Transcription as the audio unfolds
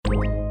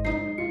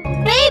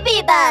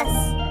Baby bus.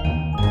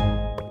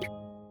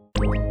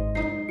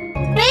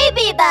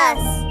 Baby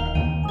bus.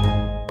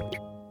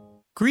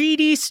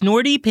 Greedy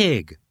Snorty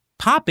Pig,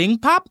 popping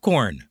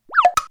popcorn.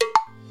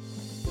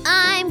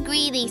 I'm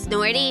Greedy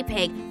Snorty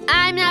Pig.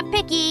 I'm not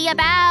picky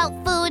about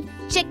food.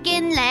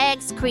 Chicken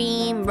legs,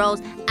 cream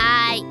rolls,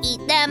 I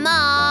eat them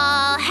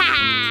all.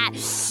 Ha!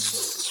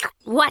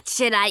 What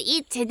should I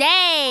eat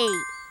today?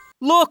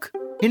 Look,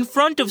 in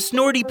front of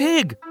Snorty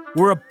Pig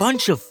were a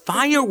bunch of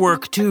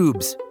firework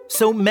tubes.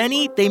 So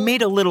many, they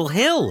made a little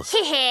hill.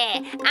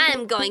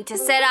 I'm going to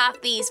set off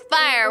these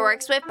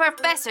fireworks with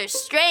Professor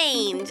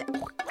Strange.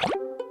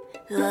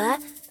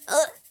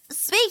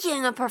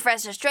 Speaking of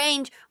Professor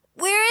Strange,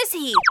 where is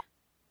he?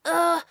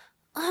 I've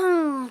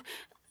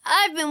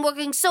been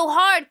working so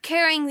hard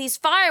carrying these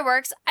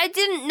fireworks, I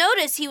didn't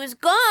notice he was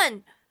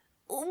gone.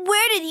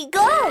 Where did he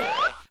go?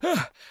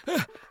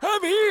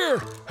 I'm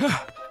here.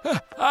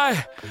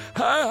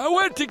 I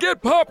went to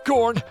get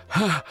popcorn.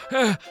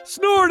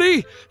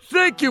 Snorty,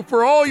 thank you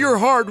for all your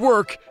hard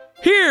work.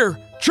 Here,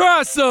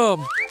 try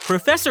some.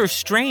 Professor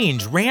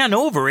Strange ran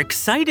over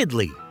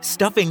excitedly,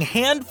 stuffing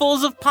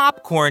handfuls of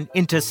popcorn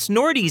into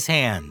Snorty's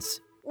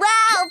hands. Wow,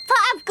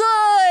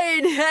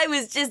 popcorn! I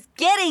was just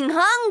getting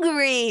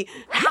hungry.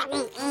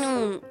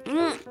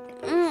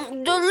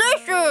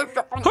 Delicious!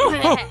 Ho,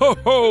 ho, ho,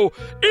 ho!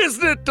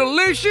 Isn't it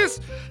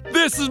delicious?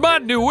 This is my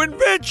new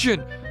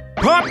invention.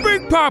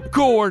 Popping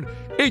popcorn.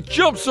 It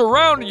jumps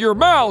around in your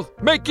mouth,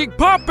 making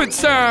popping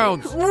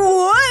sounds.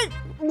 What?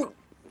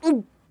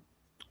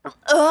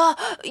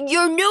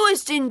 Your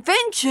newest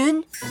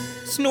invention?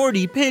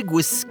 Snorty Pig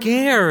was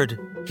scared.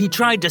 He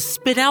tried to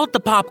spit out the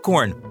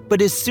popcorn,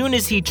 but as soon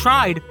as he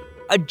tried,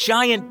 a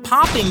giant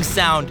popping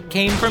sound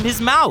came from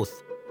his mouth.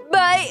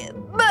 My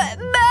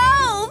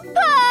mouth!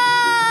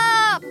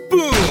 Pop!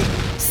 Boom!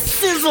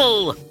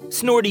 Sizzle!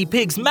 Snorty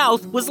Pig's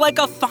mouth was like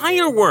a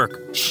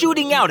firework,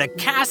 shooting out a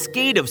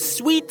cascade of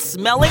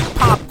sweet-smelling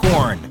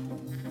popcorn.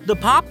 The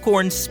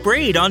popcorn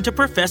sprayed onto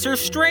Professor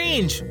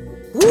Strange.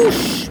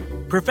 Whoosh!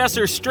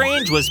 Professor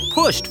Strange was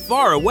pushed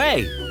far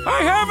away.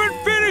 I haven't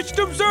finished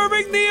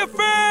observing the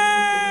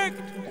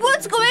effect!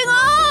 What's going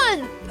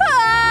on?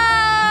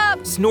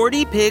 Pop!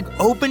 Snorty Pig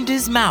opened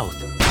his mouth.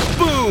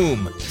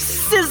 Boom!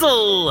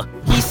 Sizzle!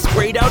 He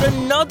sprayed out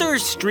another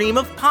stream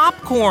of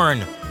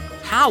popcorn.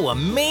 How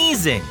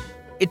amazing!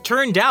 It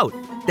turned out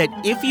that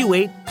if you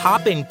ate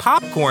popping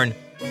popcorn,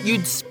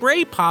 you'd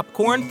spray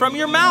popcorn from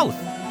your mouth.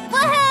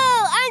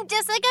 Woohoo! I'm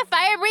just like a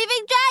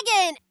fire-breathing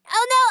dragon!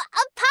 Oh no,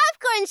 a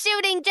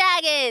popcorn-shooting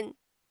dragon!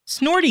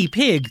 Snorty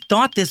Pig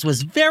thought this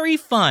was very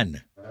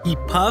fun. He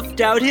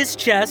puffed out his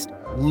chest,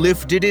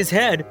 lifted his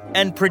head,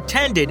 and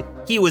pretended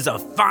he was a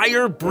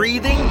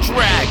fire-breathing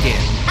dragon.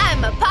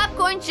 I'm a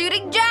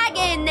popcorn-shooting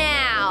dragon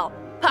now!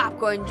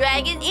 Popcorn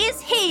dragon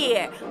is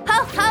here!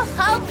 Ho, ho,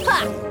 ho,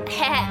 pop!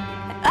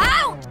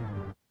 Ow!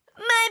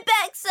 My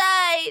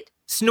backside!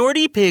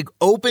 Snorty Pig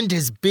opened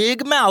his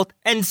big mouth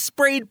and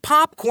sprayed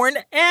popcorn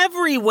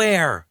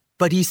everywhere.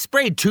 But he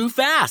sprayed too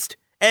fast,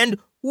 and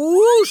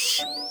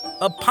whoosh!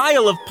 A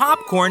pile of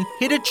popcorn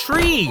hit a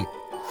tree.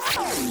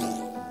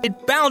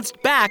 It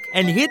bounced back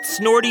and hit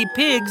Snorty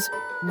Pig's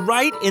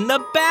right in the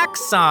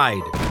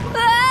backside.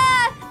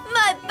 Ah!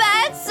 My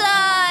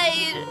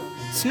backside!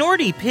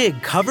 Snorty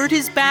Pig covered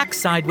his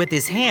backside with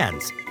his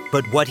hands,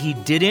 but what he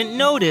didn't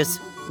notice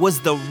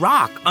was the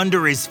rock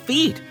under his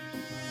feet.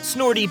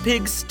 Snorty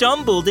Pig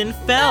stumbled and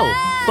fell,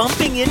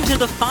 bumping into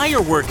the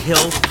firework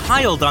hill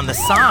piled on the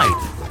side.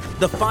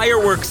 The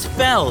fireworks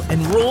fell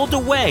and rolled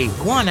away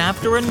one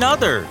after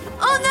another.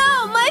 Oh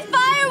no, my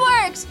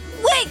fireworks!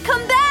 Wait,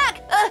 come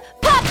back!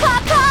 Pop,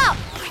 pop, pop!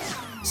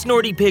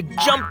 Snorty Pig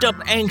jumped up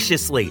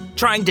anxiously,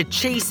 trying to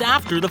chase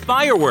after the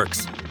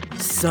fireworks.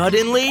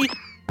 Suddenly,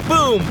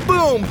 boom,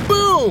 boom,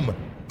 boom!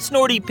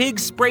 Snorty Pig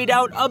sprayed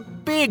out a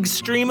big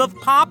stream of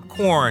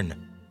popcorn.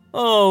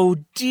 Oh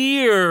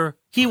dear!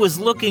 He was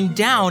looking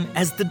down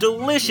as the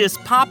delicious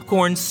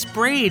popcorn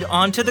sprayed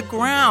onto the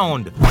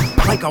ground.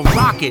 Like a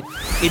rocket,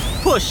 it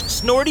pushed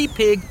Snorty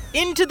Pig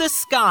into the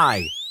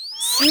sky.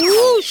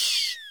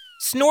 Swoosh!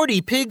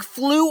 Snorty Pig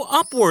flew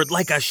upward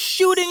like a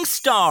shooting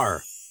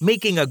star,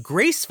 making a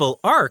graceful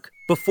arc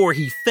before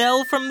he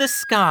fell from the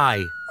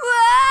sky.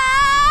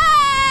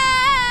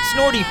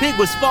 Snorty Pig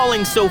was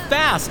falling so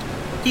fast,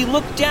 he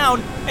looked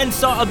down and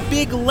saw a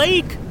big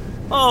lake.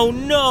 Oh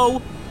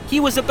no! He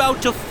was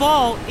about to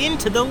fall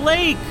into the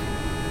lake.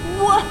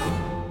 What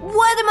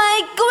am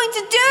I going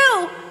to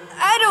do?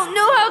 I don't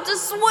know how to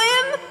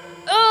swim.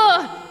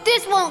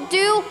 This won't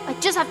do. I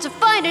just have to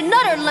find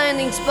another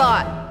landing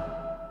spot.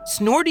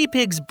 Snorty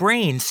Pig's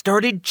brain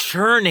started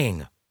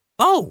churning.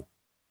 Oh,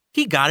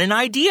 he got an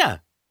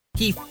idea.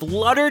 He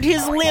fluttered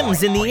his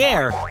limbs in the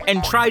air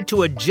and tried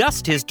to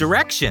adjust his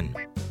direction.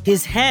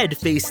 His head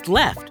faced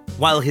left,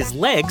 while his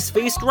legs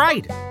faced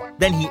right.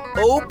 Then he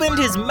opened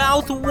his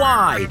mouth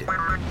wide.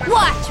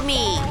 Watch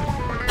me!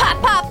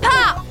 Pop, pop,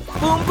 pop!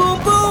 Boom, boom,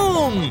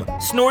 boom!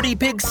 Snorty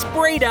Pig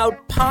sprayed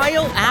out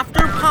pile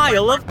after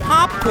pile of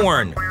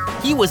popcorn.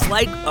 He was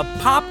like a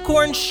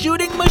popcorn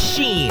shooting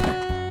machine.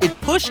 It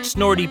pushed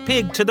Snorty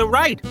Pig to the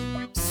right,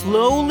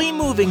 slowly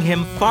moving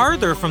him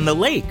farther from the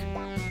lake.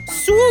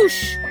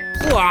 Swoosh!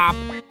 Plop!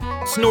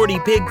 Snorty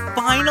Pig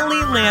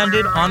finally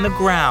landed on the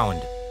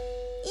ground.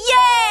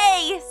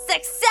 Yay!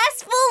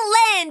 Successful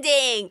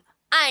landing!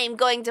 I'm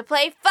going to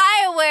play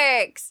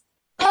fireworks.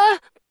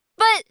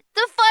 But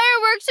the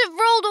fireworks have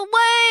rolled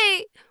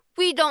away.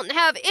 We don't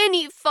have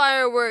any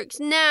fireworks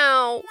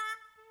now.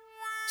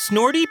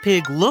 Snorty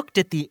Pig looked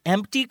at the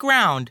empty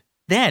ground,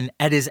 then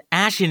at his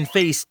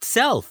ashen-faced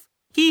self.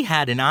 He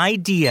had an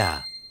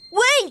idea.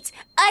 Wait!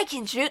 I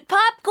can shoot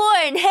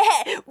popcorn!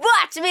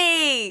 Watch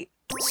me!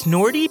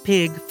 Snorty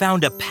Pig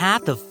found a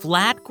path of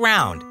flat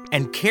ground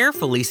and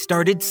carefully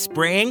started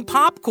spraying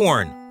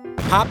popcorn.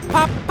 Pop,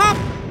 pop, pop!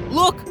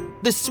 Look!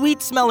 The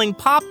sweet-smelling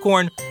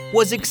popcorn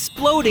was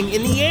exploding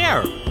in the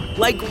air,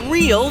 like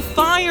real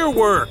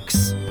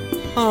fireworks.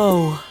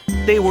 Oh,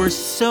 they were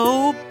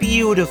so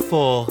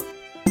beautiful.